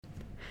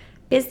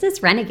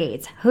Business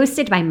Renegades,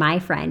 hosted by my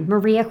friend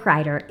Maria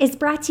Kreider, is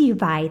brought to you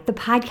by the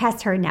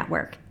Podcast Her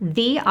Network,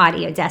 the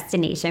audio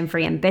destination for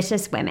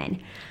ambitious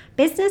women.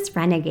 Business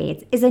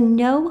Renegades is a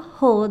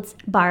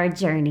no-holds-barred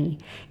journey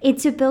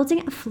into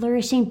building a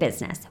flourishing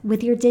business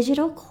with your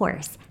digital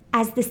course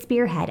as the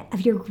spearhead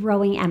of your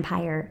growing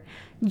empire.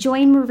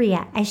 Join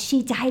Maria as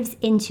she dives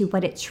into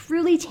what it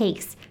truly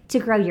takes to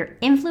grow your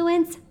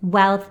influence,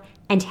 wealth,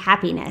 and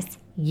happiness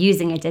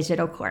using a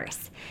digital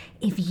course.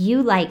 If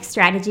you like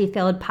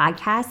strategy-filled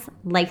podcasts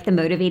like The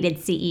Motivated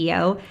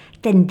CEO,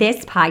 then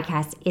this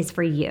podcast is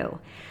for you.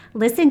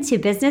 Listen to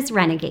Business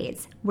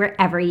Renegades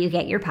wherever you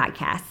get your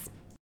podcasts.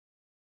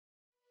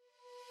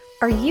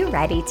 Are you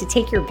ready to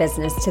take your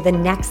business to the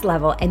next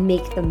level and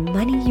make the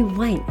money you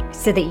want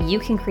so that you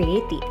can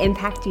create the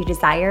impact you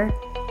desire?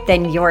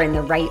 Then you're in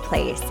the right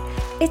place.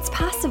 It's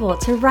possible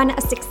to run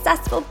a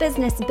successful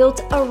business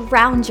built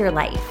around your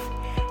life.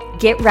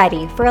 Get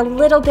ready for a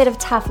little bit of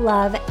tough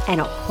love and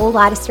a whole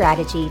lot of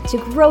strategy to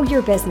grow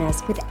your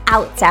business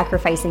without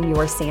sacrificing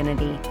your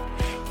sanity.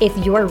 If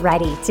you're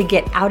ready to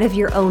get out of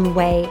your own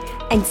way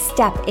and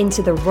step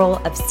into the role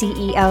of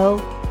CEO,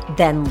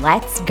 then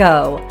let's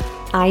go.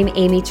 I'm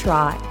Amy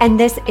Traw, and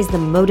this is the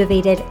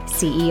Motivated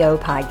CEO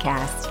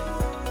Podcast.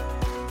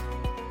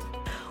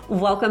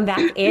 Welcome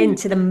back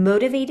into the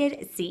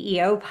Motivated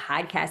CEO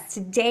Podcast.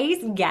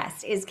 Today's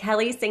guest is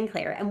Kelly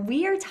Sinclair, and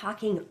we are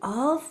talking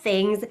all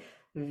things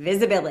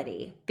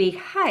visibility,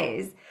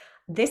 because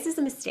this is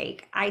a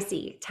mistake I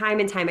see time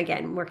and time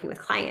again working with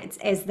clients,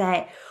 is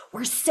that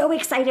we're so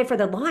excited for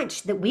the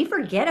launch that we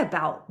forget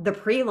about the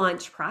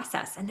pre-launch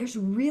process. And there's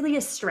really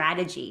a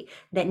strategy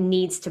that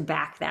needs to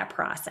back that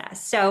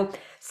process. So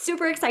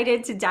super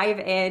excited to dive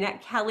in.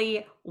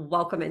 Kelly,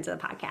 welcome into the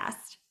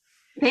podcast.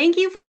 Thank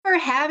you for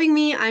having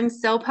me. I'm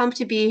so pumped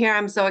to be here.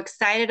 I'm so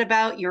excited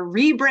about your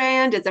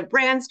rebrand as a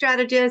brand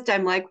strategist.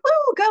 I'm like,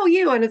 woo, go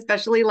you. And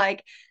especially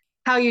like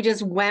how you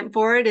just went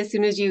for it as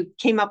soon as you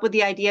came up with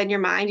the idea in your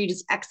mind, you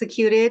just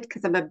executed,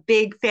 because I'm a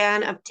big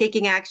fan of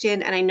taking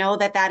action. And I know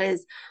that that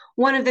is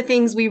one of the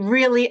things we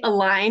really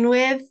align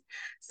with.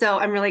 So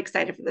I'm really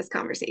excited for this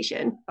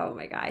conversation. Oh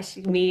my gosh,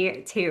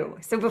 me too.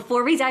 So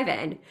before we dive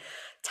in,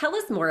 tell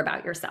us more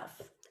about yourself,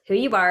 who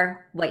you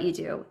are, what you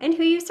do, and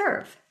who you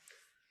serve.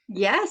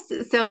 Yes.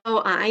 So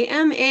I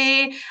am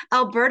a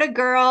Alberta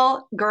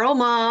girl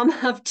mom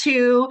of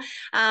two,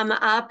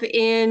 up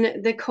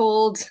in the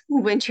cold,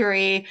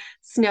 wintry,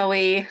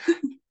 snowy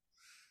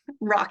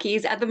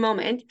Rockies at the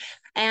moment.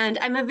 And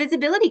I'm a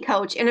visibility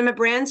coach and I'm a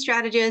brand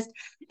strategist.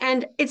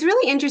 And it's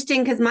really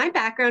interesting because my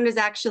background is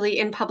actually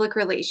in public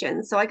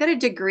relations. So I got a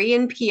degree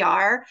in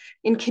PR,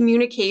 in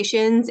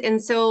communications.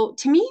 And so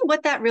to me,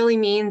 what that really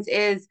means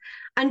is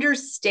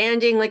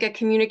understanding like a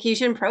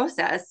communication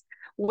process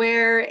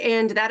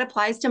and that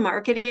applies to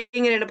marketing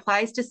and it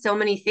applies to so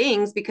many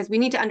things, because we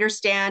need to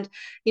understand,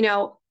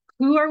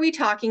 who are we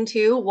talking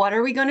to? What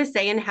are we going to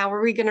say? And how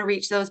are we going to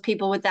reach those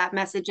people with that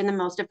message in the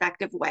most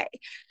effective way?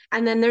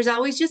 And then there's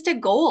always just a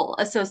goal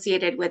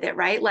associated with it,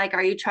 right? Like,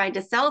 are you trying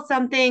to sell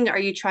something? Are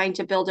you trying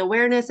to build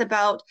awareness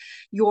about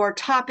your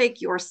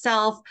topic,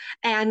 yourself,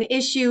 an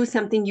issue,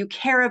 something you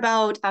care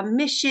about, a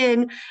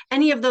mission,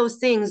 any of those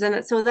things?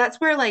 And so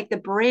that's where like the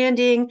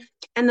branding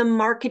and the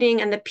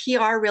marketing and the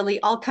PR really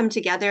all come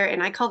together.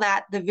 And I call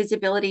that the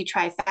visibility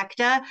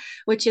trifecta,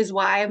 which is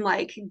why I'm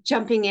like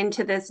jumping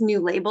into this new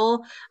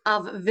label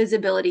of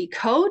visibility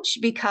coach,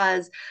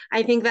 because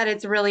I think that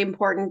it's really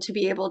important to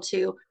be able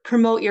to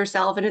promote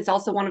yourself. And it's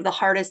also one of the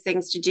hardest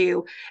things to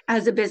do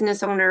as a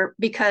business owner,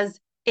 because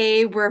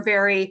we're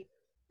very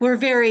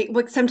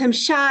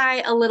sometimes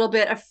shy, a little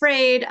bit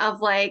afraid of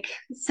like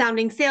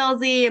sounding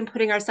salesy and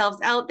putting ourselves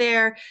out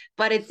there,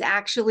 but it's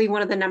actually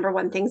one of the number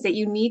one things that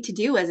you need to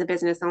do as a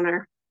business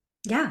owner.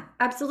 Yeah,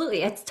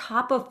 absolutely. It's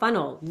top of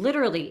funnel.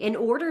 Literally, in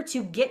order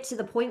to get to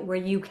the point where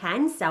you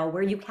can sell,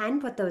 where you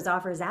can put those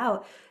offers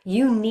out,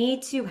 you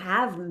need to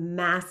have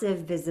massive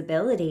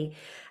visibility.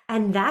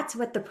 And that's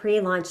what the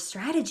pre-launch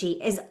strategy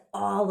is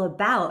all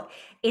about.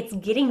 It's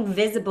getting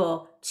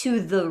visible to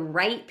the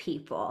right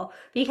people.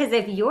 Because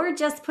if you're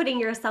just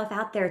putting yourself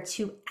out there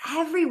to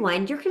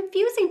everyone, you're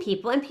confusing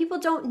people, and people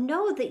don't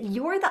know that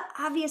you're the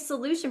obvious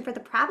solution for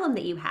the problem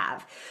that you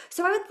have.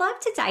 So I would love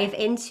to dive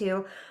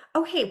into,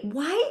 okay,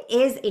 why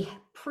is a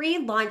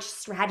pre-launch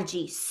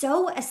strategy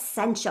so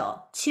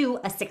essential to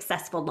a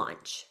successful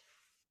launch?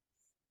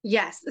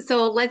 Yes.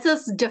 So let's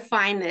just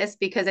define this,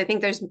 because I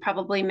think there's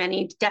probably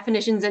many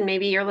definitions and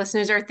maybe your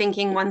listeners are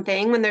thinking one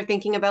thing when they're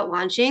thinking about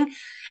launching.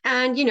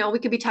 And, we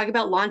could be talking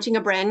about launching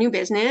a brand new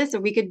business,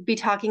 or we could be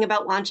talking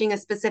about launching a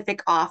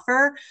specific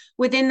offer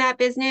within that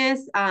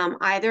business,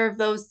 either of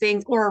those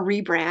things, or a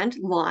rebrand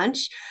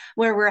launch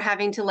where we're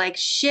having to like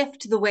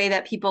shift the way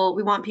that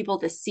we want people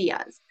to see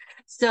us.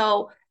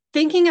 So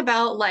thinking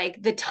about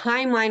like the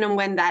timeline on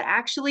when that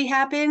actually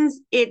happens,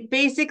 it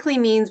basically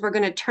means we're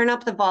going to turn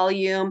up the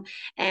volume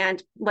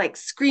and like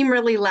scream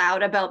really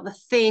loud about the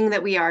thing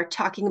that we are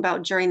talking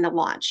about during the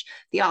launch,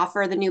 the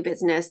offer, the new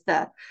business,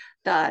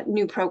 the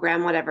new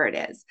program, whatever it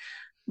is.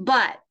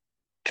 But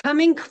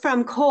coming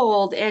from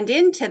cold and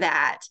into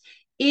that,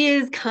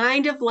 is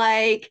kind of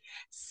like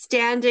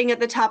standing at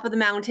the top of the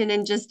mountain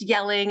and just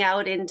yelling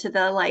out into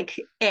the like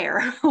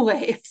air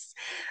waves.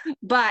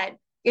 But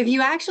if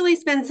you actually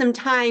spend some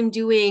time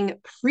doing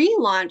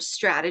pre-launch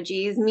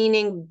strategies,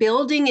 meaning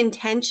building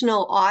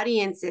intentional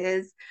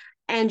audiences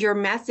and your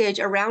message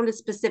around a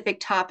specific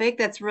topic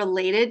that's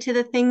related to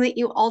the thing that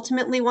you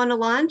ultimately want to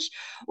launch,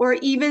 or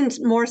even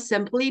more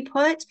simply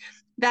put,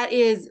 that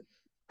is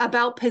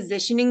about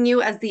positioning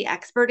you as the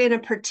expert in a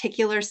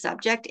particular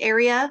subject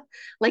area,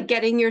 like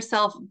getting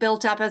yourself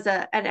built up as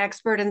an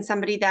expert and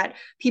somebody that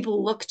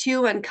people look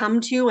to and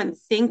come to and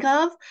think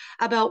of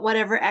about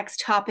whatever X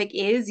topic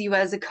is, you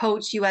as a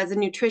coach, you as a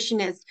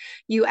nutritionist,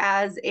 you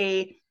as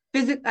a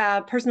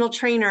personal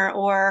trainer,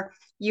 or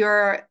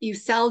you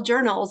sell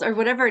journals or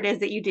whatever it is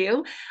that you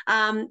do.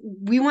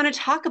 We want to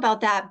talk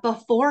about that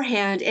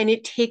beforehand, and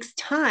it takes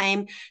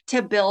time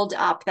to build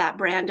up that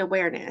brand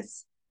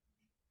awareness.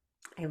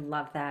 I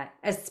love that,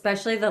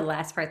 especially the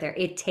last part there.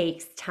 It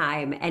takes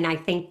time. And I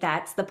think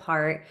that's the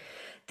part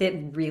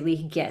that really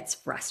gets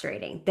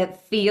frustrating,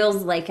 that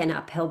feels like an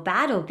uphill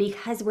battle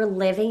because we're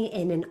living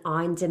in an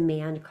on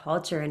demand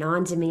culture, an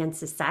on demand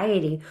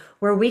society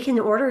where we can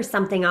order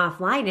something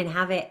offline and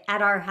have it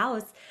at our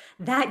house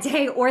that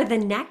day or the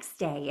next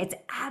day. It's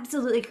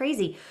absolutely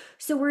crazy.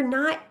 So we're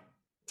not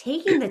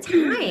taking the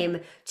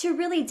time to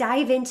really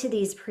dive into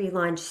these pre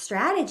launch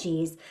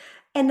strategies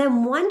and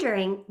then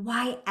wondering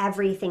why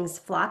everything's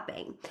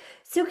flopping.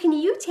 So, can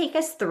you take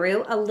us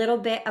through a little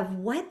bit of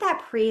what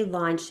that pre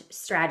launch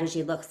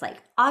strategy looks like?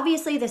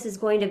 Obviously, this is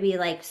going to be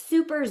like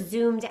super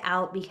zoomed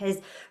out because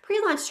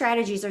pre launch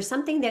strategies are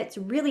something that's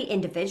really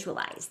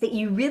individualized, that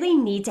you really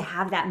need to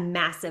have that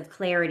massive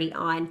clarity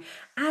on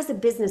as a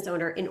business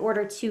owner in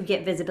order to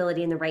get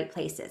visibility in the right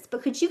places.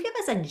 But could you give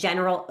us a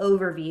general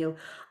overview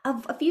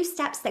of a few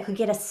steps that could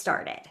get us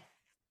started?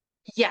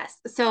 Yes.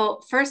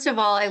 So first of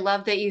all, I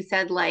love that you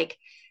said like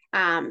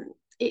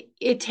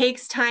it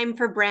takes time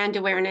for brand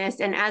awareness.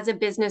 And as a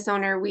business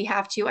owner, we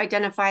have to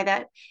identify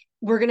that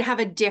we're going to have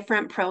a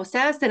different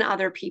process than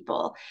other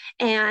people.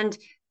 And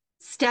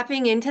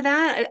stepping into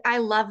that, I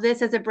love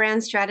this as a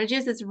brand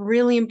strategist. It's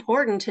really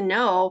important to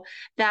know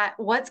that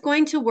what's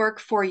going to work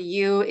for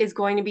you is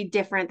going to be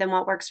different than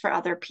what works for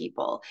other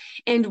people.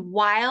 And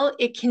while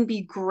it can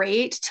be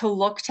great to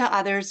look to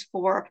others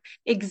for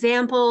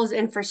examples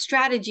and for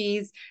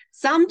strategies,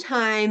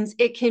 sometimes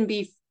it can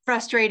be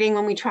frustrating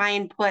when we try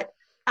and put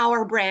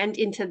our brand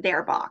into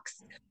their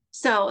box.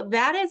 So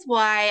that is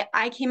why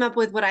I came up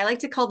with what I like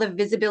to call the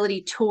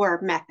visibility tour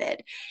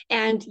method.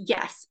 And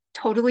yes,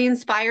 totally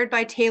inspired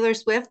by Taylor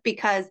Swift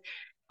because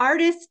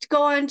artists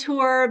go on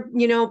tour,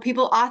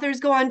 authors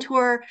go on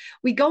tour.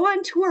 We go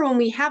on tour when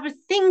we have a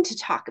thing to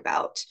talk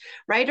about,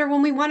 right? Or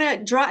when we want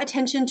to draw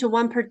attention to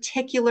one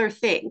particular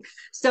thing.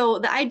 So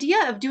the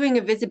idea of doing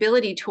a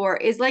visibility tour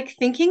is like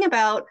thinking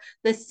about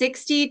the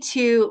 60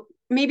 to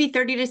maybe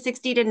 30 to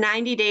 60 to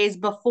 90 days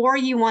before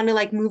you want to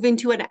like move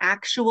into an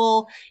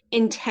actual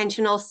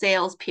intentional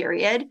sales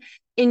period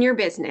in your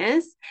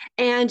business,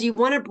 and you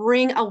want to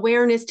bring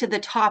awareness to the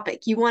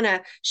topic. You want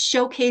to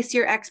showcase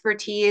your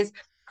expertise,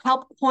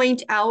 help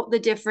point out the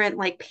different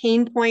like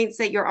pain points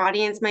that your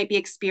audience might be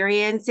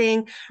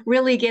experiencing,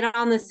 really get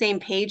on the same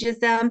page as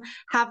them,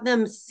 have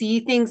them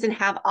see things and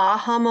have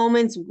aha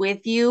moments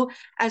with you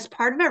as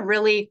part of a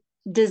really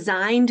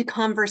designed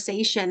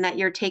conversation that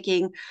you're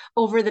taking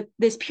over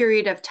this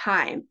period of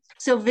time.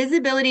 So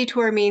visibility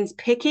tour means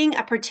picking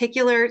a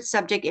particular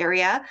subject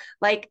area,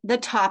 like the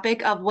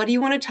topic of what do you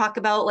want to talk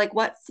about? Like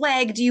what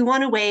flag do you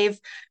want to wave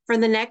for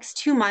the next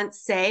 2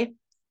 months, say,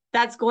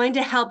 that's going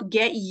to help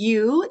get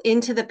you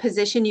into the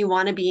position you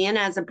want to be in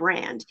as a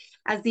brand,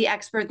 as the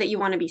expert that you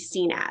want to be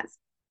seen as.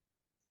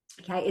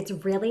 Yeah, it's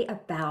really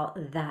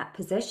about that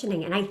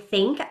positioning. And I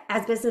think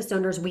as business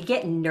owners, we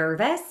get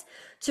nervous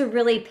to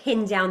really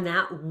pin down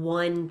that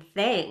one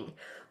thing.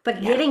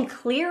 But Yeah. getting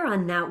clear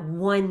on that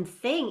one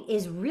thing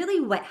is really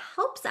what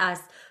helps us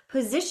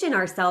position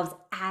ourselves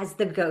as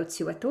the go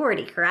to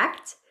authority,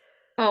 correct?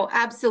 Oh,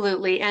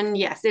 absolutely. And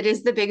yes, it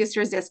is the biggest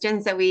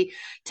resistance that we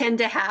tend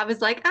to have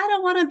is like, I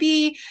don't want to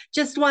be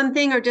just one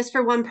thing or just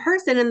for one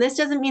person. And this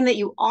doesn't mean that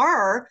you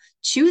are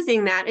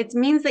choosing that. It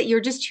means that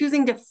you're just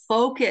choosing to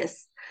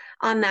focus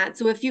on that.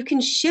 So if you can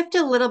shift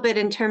a little bit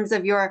in terms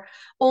of your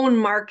own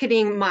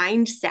marketing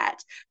mindset,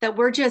 that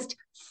we're just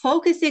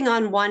focusing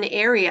on one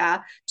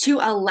area to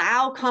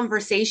allow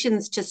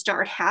conversations to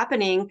start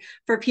happening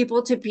for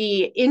people to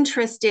be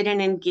interested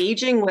in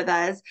engaging with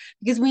us,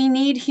 because we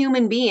need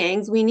human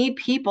beings, we need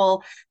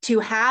people to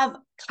have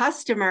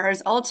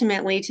customers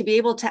ultimately to be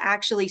able to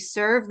actually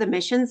serve the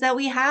missions that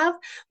we have.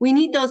 We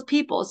need those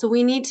people. So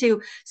we need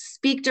to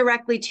speak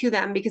directly to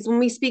them, because when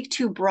we speak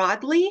too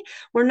broadly,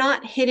 we're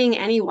not hitting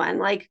anyone.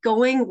 Like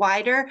going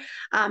wider,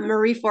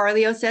 Marie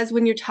Forleo says,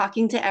 when you're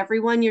talking to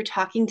everyone, you're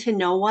talking to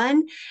no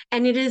one.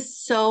 And it is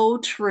so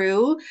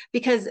true,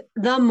 because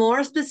the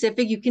more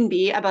specific you can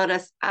be about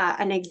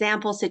an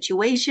example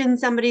situation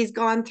somebody's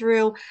gone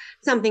through,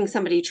 something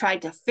somebody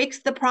tried to fix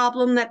the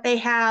problem that they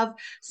have,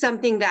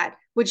 something that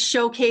would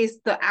showcase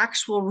the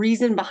actual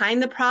reason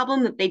behind the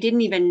problem that they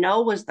didn't even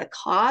know was the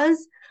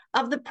cause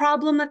of the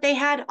problem that they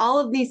had. All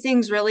of these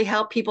things really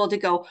help people to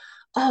go,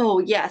 oh,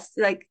 yes,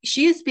 like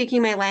she is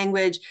speaking my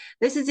language.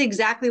 This is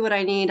exactly what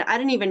I need. I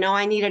didn't even know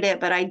I needed it,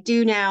 but I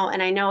do now.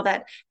 And I know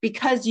that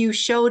because you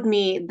showed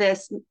me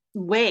this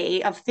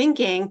way of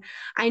thinking,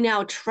 I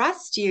now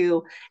trust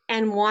you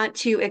and want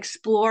to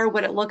explore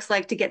what it looks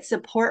like to get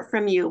support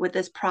from you with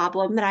this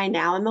problem that I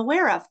now am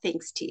aware of,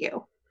 thanks to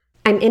you.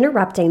 I'm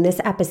interrupting this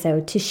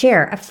episode to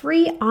share a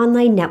free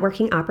online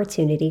networking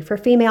opportunity for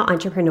female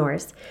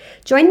entrepreneurs.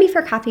 Join me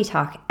for Coffee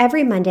Talk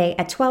every Monday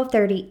at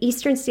 12:30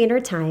 Eastern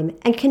Standard Time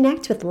and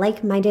connect with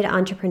like-minded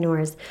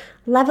entrepreneurs,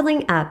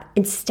 leveling up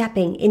and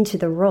stepping into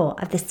the role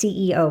of the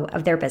CEO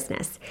of their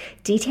business.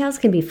 Details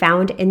can be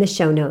found in the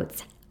show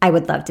notes. I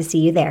would love to see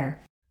you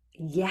there.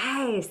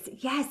 Yes,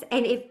 yes.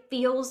 And it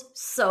feels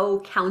so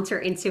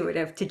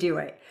counterintuitive to do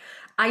it.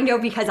 I know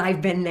because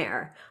I've been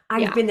there.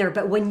 I've been there.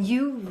 But when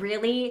you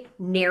really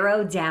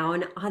narrow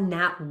down on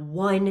that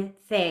one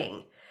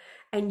thing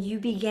and you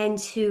begin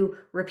to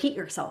repeat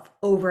yourself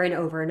over and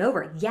over and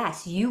over,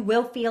 yes, you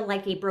will feel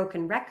like a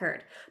broken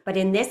record. But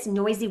in this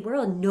noisy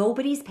world,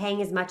 nobody's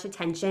paying as much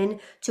attention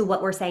to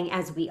what we're saying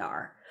as we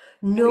are.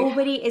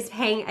 Nobody is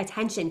paying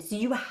attention. So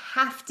you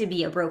have to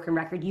be a broken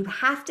record. You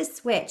have to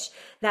switch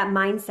that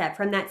mindset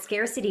from that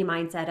scarcity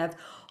mindset of,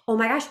 oh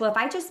my gosh, well, if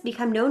I just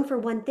become known for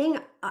one thing,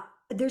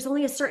 there's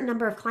only a certain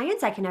number of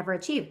clients I can ever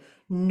achieve.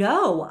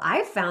 No,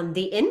 I've found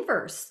the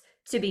inverse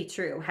to be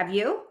true. Have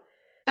you?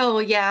 Oh,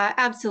 yeah,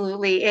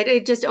 absolutely.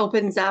 It just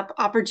opens up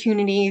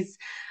opportunities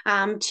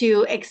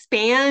to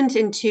expand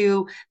and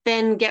to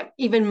then get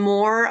even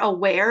more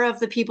aware of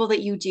the people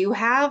that you do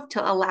have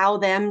to allow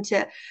them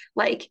to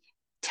like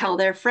tell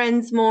their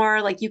friends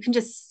more. Like you can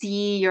just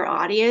see your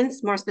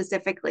audience more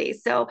specifically.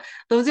 So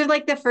those are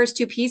like the first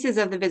two pieces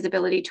of the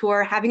visibility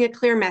tour, having a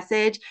clear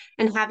message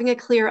and having a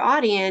clear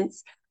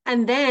audience.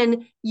 And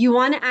then you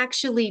want to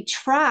actually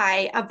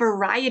try a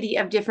variety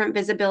of different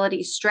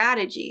visibility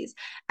strategies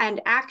and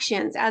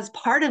actions as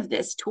part of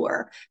this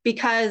tour.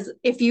 Because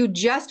if you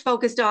just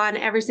focused on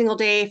every single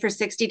day for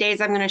 60 days,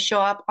 I'm going to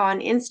show up on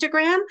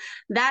Instagram,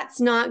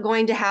 that's not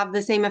going to have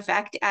the same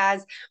effect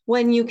as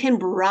when you can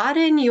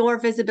broaden your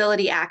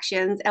visibility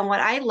actions. And what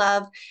I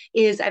love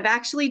is I've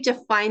actually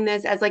defined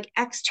this as like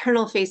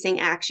external facing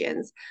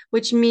actions,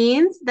 which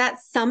means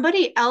that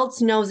somebody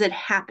else knows it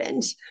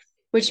happened,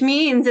 which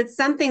means it's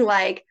something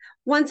like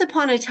once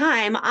upon a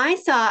time, I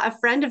saw a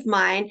friend of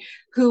mine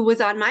who was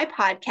on my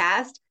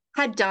podcast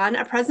had done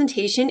a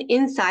presentation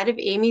inside of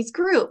Amy's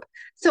group.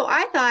 So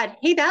I thought,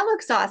 hey, that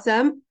looks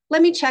awesome.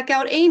 Let me check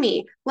out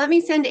Amy. Let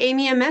me send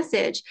Amy a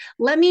message.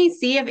 Let me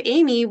see if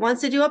Amy wants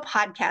to do a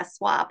podcast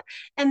swap.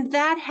 And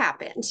that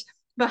happened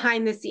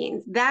behind the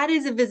scenes. That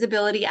is a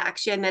visibility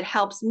action that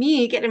helps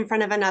me get in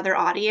front of another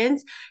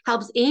audience,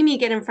 helps Amy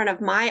get in front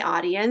of my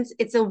audience.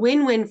 It's a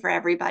win-win for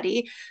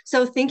everybody.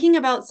 So thinking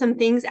about some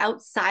things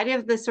outside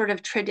of the sort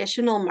of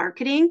traditional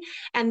marketing,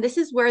 and this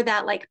is where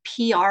that like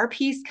PR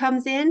piece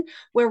comes in,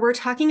 where we're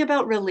talking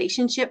about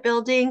relationship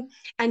building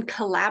and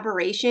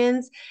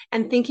collaborations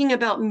and thinking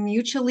about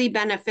mutually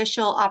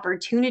beneficial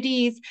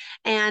opportunities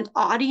and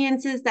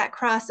audiences that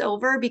cross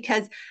over,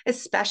 because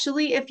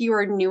especially if you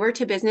are newer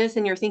to business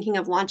and you're thinking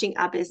of launching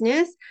a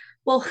business,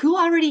 well, who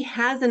already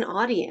has an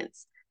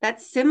audience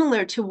that's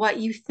similar to what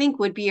you think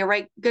would be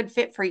a good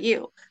fit for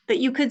you, that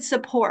you could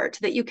support,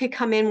 that you could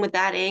come in with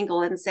that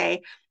angle and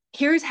say,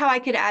 here's how I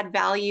could add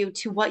value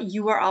to what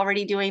you are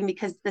already doing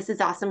because this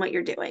is awesome what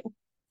you're doing.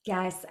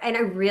 Yes. And I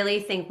really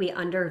think we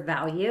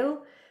undervalue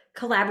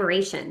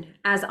collaboration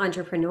as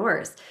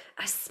entrepreneurs,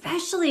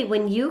 especially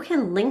when you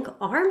can link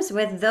arms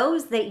with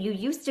those that you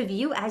used to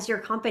view as your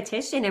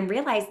competition and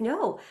realize,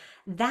 no,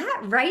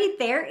 that right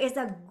there is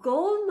a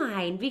gold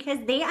mine because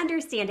they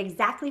understand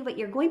exactly what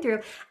you're going through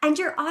and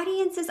your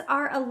audiences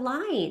are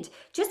aligned.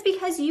 Just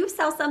because you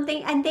sell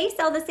something and they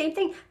sell the same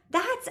thing,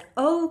 that's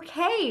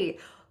okay.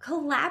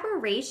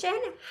 Collaboration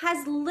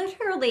has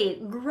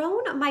literally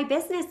grown my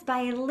business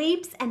by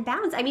leaps and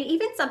bounds. I mean,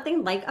 even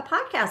something like a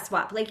podcast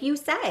swap, like you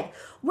said,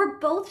 we're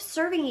both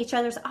serving each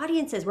other's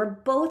audiences. We're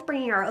both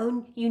bringing our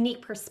own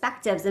unique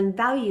perspectives and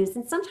values.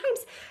 And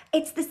sometimes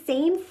it's the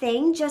same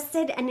thing, just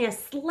said in a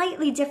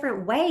slightly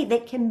different way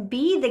that can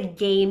be the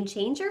game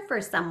changer for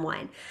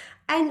someone.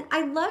 And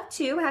I love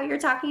too how you're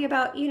talking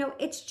about,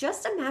 it's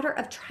just a matter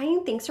of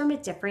trying things from a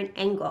different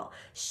angle.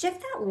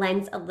 Shift that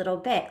lens a little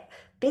bit.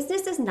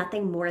 Business is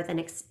nothing more than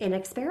an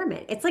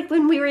experiment. It's like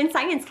when we were in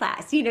science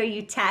class,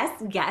 you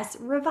test, guess,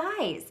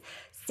 revise.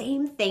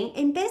 Same thing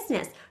in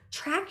business.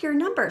 Track your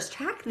numbers,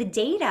 track the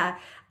data,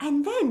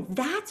 and then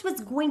that's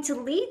what's going to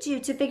lead you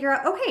to figure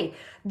out, okay,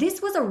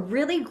 this was a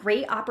really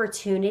great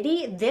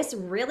opportunity. This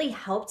really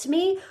helped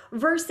me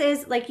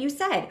versus, like you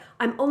said,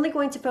 I'm only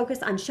going to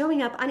focus on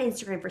showing up on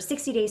Instagram for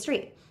 60 days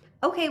straight.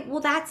 Okay, well,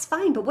 that's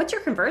fine, but what's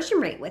your conversion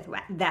rate with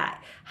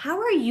that? How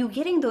are you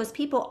getting those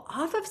people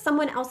off of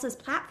someone else's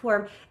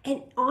platform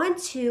and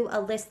onto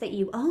a list that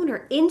you own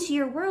or into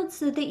your world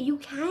so that you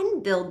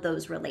can build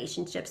those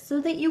relationships, so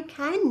that you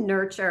can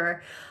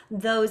nurture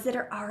those that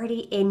are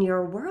already in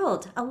your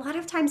world? A lot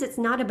of times it's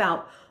not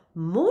about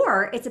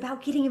more, it's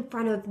about getting in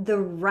front of the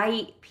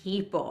right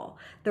people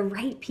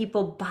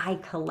by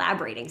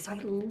collaborating. So I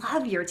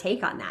love your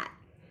take on that.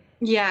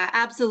 Yeah,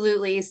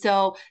 absolutely.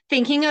 So,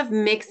 thinking of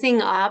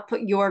mixing up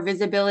your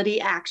visibility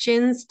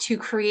actions to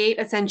create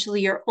essentially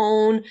your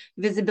own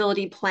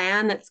visibility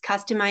plan that's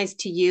customized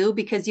to you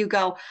because you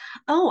go,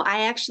 oh,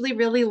 I actually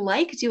really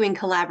like doing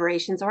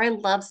collaborations, or I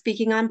love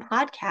speaking on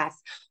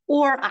podcasts,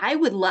 or I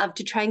would love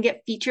to try and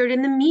get featured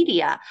in the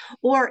media,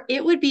 or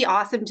it would be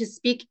awesome to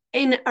speak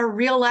in a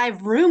real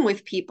live room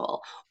with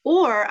people.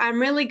 Or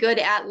I'm really good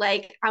at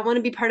like, I want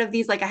to be part of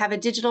these, like I have a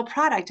digital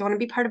product, I want to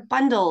be part of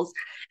bundles.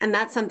 And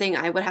that's something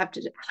I would have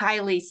to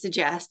highly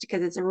suggest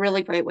because it's a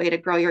really great way to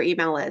grow your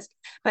email list.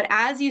 But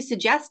as you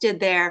suggested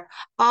there,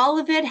 all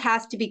of it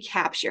has to be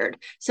captured.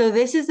 So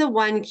this is the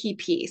one key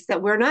piece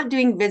that we're not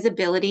doing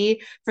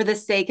visibility for the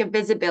sake of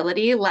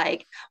visibility,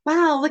 like,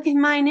 wow, look at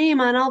my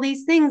name on all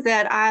these things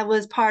that I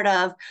was part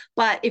of.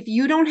 But if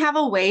you don't have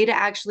a way to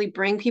actually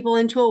bring people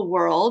into a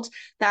world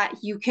that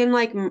you can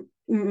like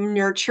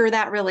nurture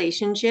that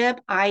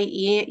relationship,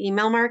 i.e.,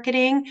 email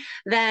marketing,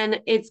 then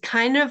it's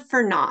kind of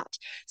for naught.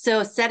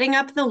 So setting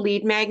up the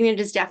lead magnet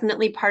is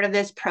definitely part of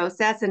this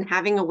process, and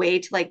having a way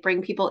to like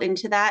bring people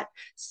into that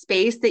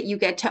space that you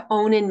get to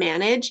own and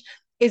manage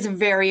is a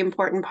very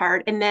important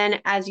part. And then,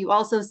 as you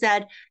also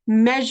said,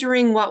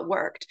 measuring what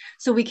worked.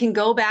 So we can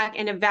go back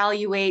and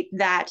evaluate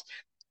that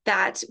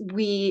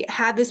we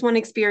had this one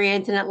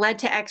experience and it led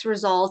to X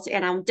results,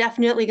 and I'm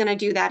definitely going to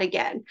do that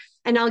again.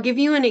 And I'll give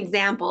you an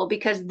example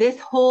because this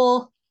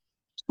whole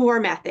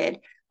tour method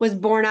was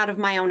born out of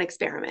my own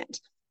experiment.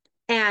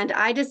 And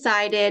I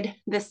decided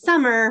this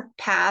summer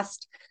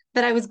past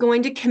that I was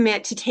going to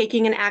commit to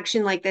taking an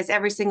action like this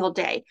every single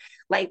day.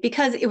 Like,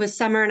 because it was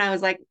summer and I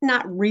was like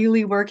not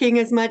really working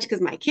as much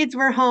because my kids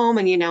were home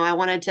and, I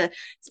wanted to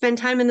spend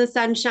time in the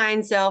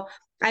sunshine. So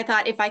I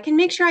thought if I can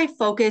make sure I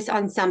focus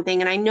on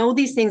something, and I know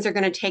these things are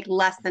going to take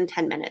less than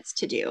 10 minutes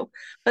to do,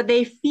 but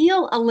they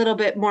feel a little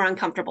bit more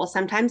uncomfortable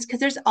sometimes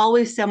because there's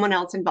always someone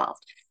else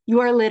involved.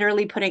 You are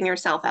literally putting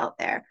yourself out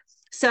there.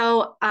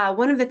 So,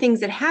 one of the things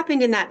that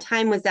happened in that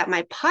time was that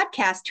my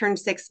podcast turned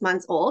 6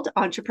 months old,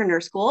 Entrepreneur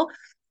School.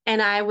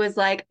 And I was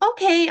like,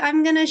 okay,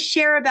 I'm going to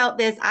share about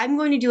this. I'm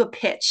going to do a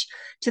pitch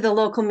to the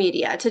local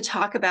media to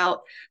talk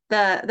about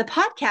the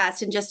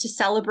podcast and just to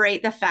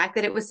celebrate the fact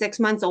that it was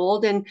 6 months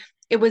old and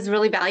it was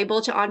really valuable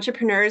to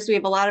entrepreneurs. We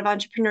have a lot of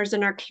entrepreneurs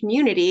in our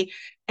community.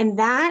 And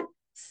that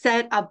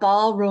set a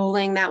ball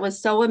rolling that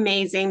was so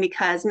amazing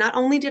because not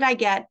only did I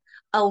get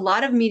a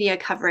lot of media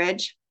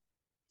coverage,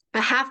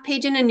 a half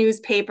page in a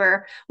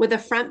newspaper with a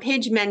front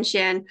page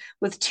mention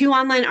with 2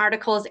 online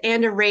articles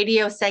and a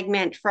radio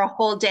segment for a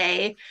whole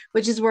day,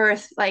 which is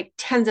worth like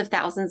tens of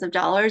thousands of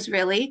dollars,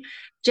 really,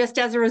 just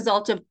as a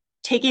result of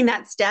taking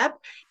that step.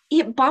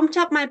 It bumped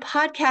up my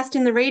podcast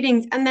in the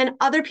ratings, and then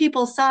other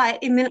people saw it.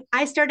 And then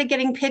I started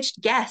getting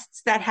pitched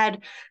guests that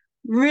had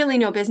really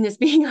no business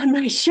being on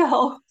my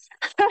show.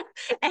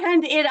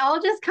 And it all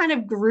just kind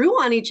of grew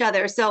on each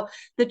other. So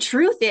the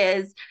truth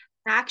is,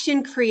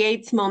 action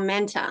creates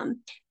momentum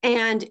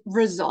and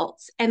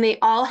results, and they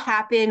all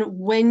happen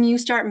when you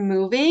start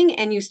moving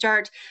and you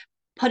start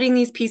putting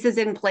these pieces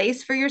in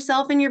place for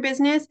yourself and your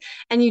business,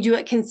 and you do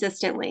it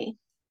consistently.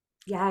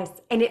 Yes.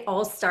 And it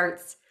all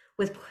starts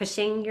with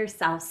pushing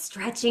yourself,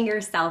 stretching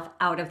yourself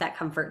out of that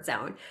comfort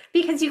zone.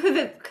 Because you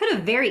could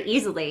have very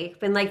easily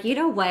been like, you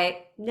know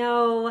what?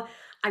 No,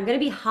 I'm going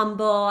to be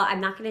humble.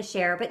 I'm not going to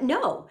share. But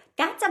no,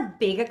 that's a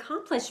big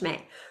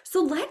accomplishment.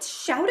 So let's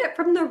shout it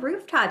from the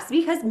rooftops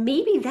because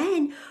maybe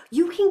then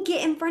you can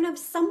get in front of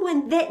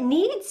someone that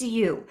needs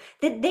you,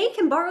 that they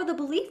can borrow the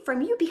belief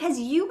from you because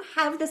you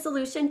have the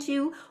solution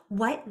to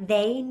what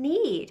they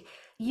need.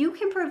 You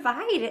can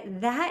provide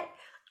that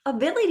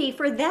ability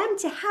for them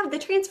to have the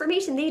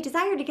transformation they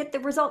desire to get the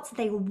results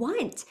they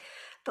want.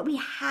 But we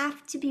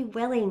have to be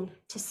willing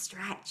to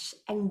stretch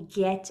and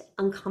get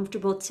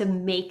uncomfortable to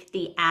make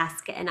the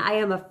ask. And I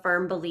am a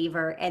firm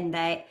believer in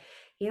that,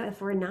 if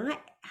we're not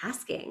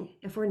asking,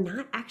 if we're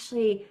not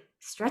actually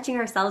stretching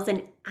ourselves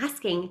and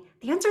asking,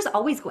 the answer is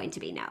always going to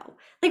be no.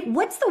 Like,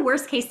 what's the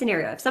worst case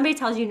scenario? If somebody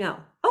tells you no,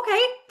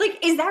 okay, like,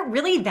 is that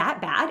really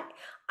that bad?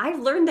 I've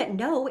learned that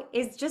no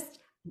is just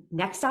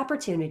next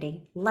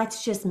opportunity.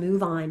 Let's just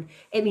move on.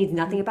 It means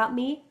nothing about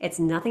me. It's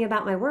nothing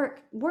about my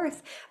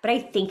worth. But I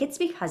think it's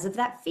because of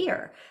that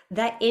fear,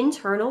 that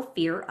internal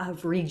fear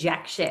of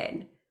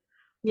rejection.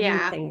 What do you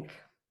Yeah. think?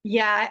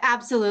 Yeah,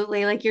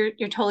 absolutely. Like you're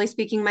totally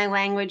speaking my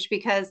language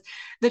because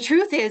the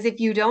truth is if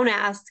you don't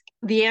ask,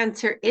 the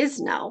answer is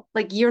no.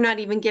 Like you're not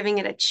even giving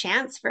it a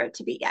chance for it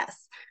to be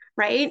yes.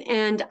 Right.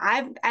 And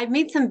I've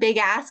made some big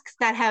asks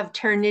that have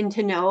turned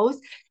into no's,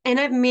 and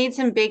I've made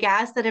some big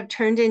asks that have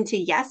turned into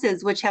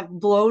yeses, which have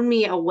blown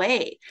me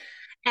away.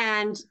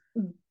 And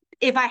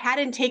if I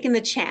hadn't taken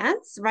the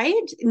chance,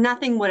 right,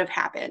 nothing would have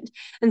happened.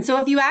 And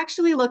so if you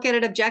actually look at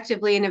it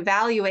objectively and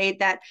evaluate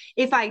that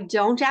if I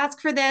don't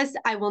ask for this,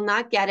 I will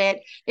not get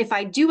it. If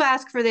I do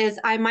ask for this,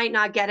 I might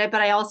not get it,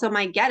 but I also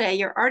might get it.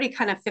 You're already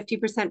kind of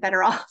 50%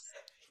 better off.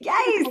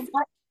 Yes.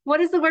 What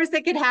is the worst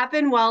that could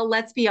happen? Well,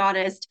 let's be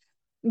honest.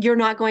 You're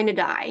not going to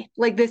die.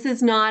 Like, this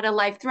is not a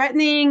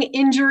life-threatening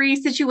injury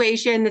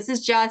situation. This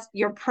is just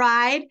your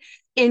pride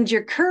and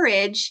your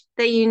courage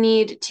that you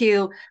need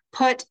to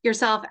put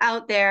yourself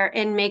out there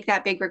and make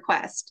that big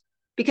request.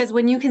 Because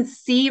when you can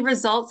see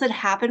results that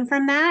happen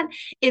from that,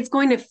 it's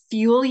going to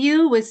fuel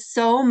you with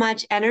so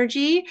much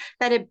energy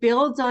that it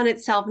builds on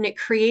itself and it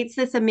creates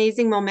this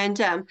amazing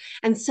momentum.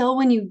 And so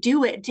when you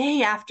do it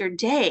day after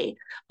day,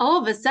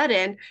 all of a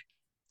sudden,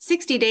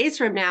 60 days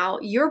from now,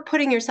 you're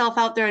putting yourself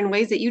out there in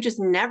ways that you just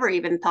never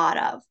even thought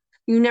of.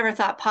 You never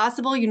thought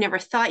possible. You never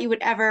thought you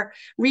would ever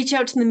reach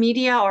out to the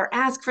media or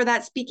ask for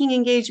that speaking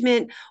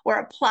engagement or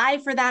apply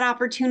for that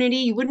opportunity.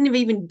 You wouldn't have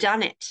even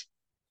done it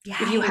if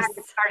you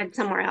hadn't started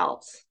somewhere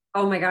else.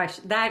 Oh my gosh,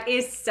 that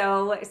is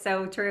so,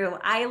 so true.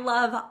 I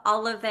love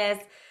all of this.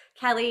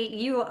 Kelly,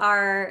 you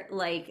are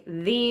like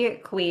the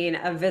queen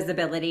of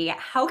visibility.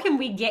 How can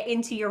we get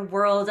into your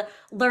world,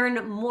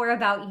 learn more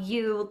about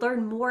you,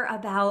 learn more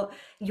about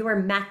your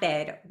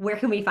method? Where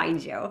can we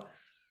find you?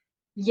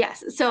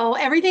 Yes. So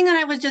everything that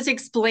I was just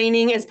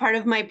explaining is part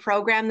of my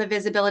program, The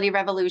Visibility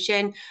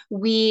Revolution.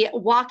 We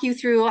walk you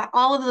through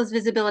all of those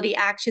visibility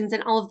actions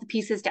and all of the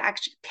pieces to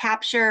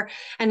capture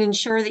and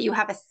ensure that you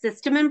have a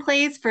system in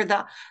place for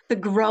the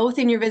growth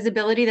in your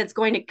visibility that's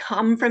going to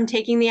come from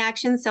taking the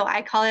action. So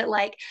I call it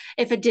like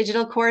if a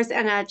digital course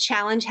and a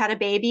challenge had a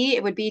baby,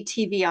 it would be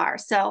TVR.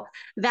 So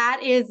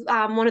that is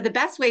one of the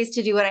best ways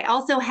to do it. I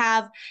also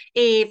have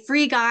a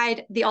free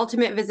guide, The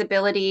Ultimate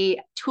Visibility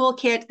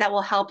Toolkit, that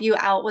will help you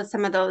out with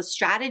some of those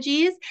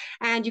strategies.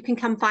 And you can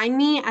come find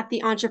me at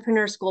the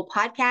Entrepreneur School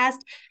podcast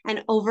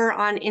and over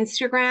on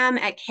Instagram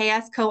at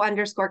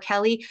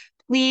ksco_Kelly.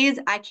 Please,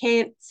 I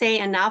can't say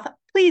enough.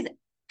 Please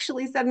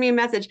actually send me a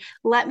message.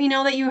 Let me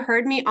know that you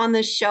heard me on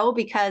the show,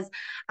 because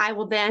I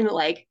will then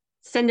like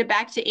send it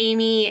back to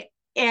Amy.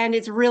 And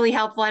it's really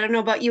helpful. I don't know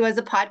about you as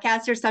a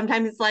podcaster.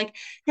 Sometimes it's like,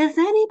 is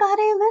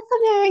anybody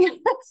listening?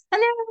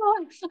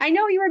 Hello. I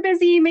know you were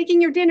busy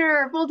making your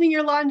dinner, folding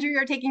your laundry,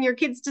 or taking your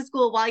kids to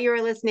school while you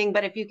were listening.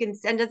 But if you can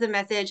send us a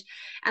message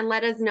and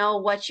let us know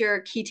what your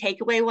key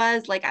takeaway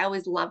was, like, I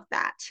always love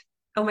that.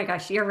 Oh my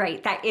gosh, you're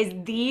right. That is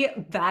the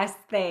best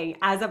thing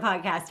as a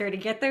podcaster, to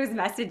get those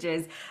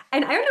messages.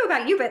 And I don't know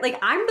about you, but like,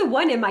 I'm the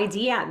one in my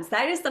DMs.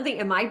 That is something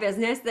in my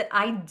business that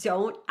I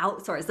don't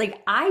outsource.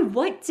 Like, I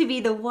want to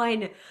be the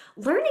one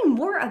learning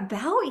more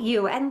about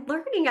you and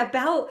learning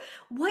about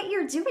what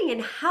you're doing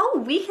and how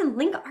we can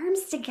link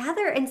arms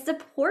together and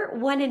support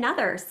one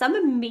another. Some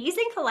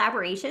amazing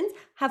collaborations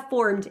have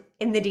formed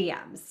in the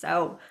DMs.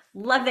 So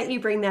love that you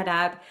bring that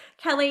up.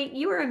 Kelly,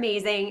 you are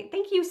amazing.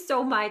 Thank you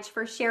so much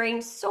for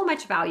sharing so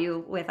much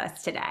value with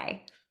us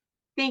today.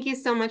 Thank you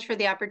so much for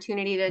the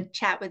opportunity to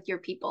chat with your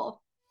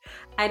people.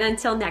 And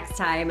until next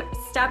time,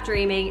 stop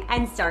dreaming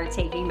and start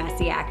taking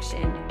messy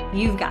action.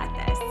 You've got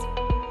this.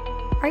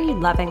 Are you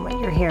loving what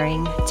you're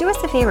hearing? Do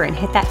us a favor and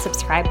hit that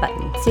subscribe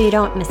button so you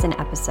don't miss an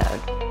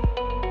episode.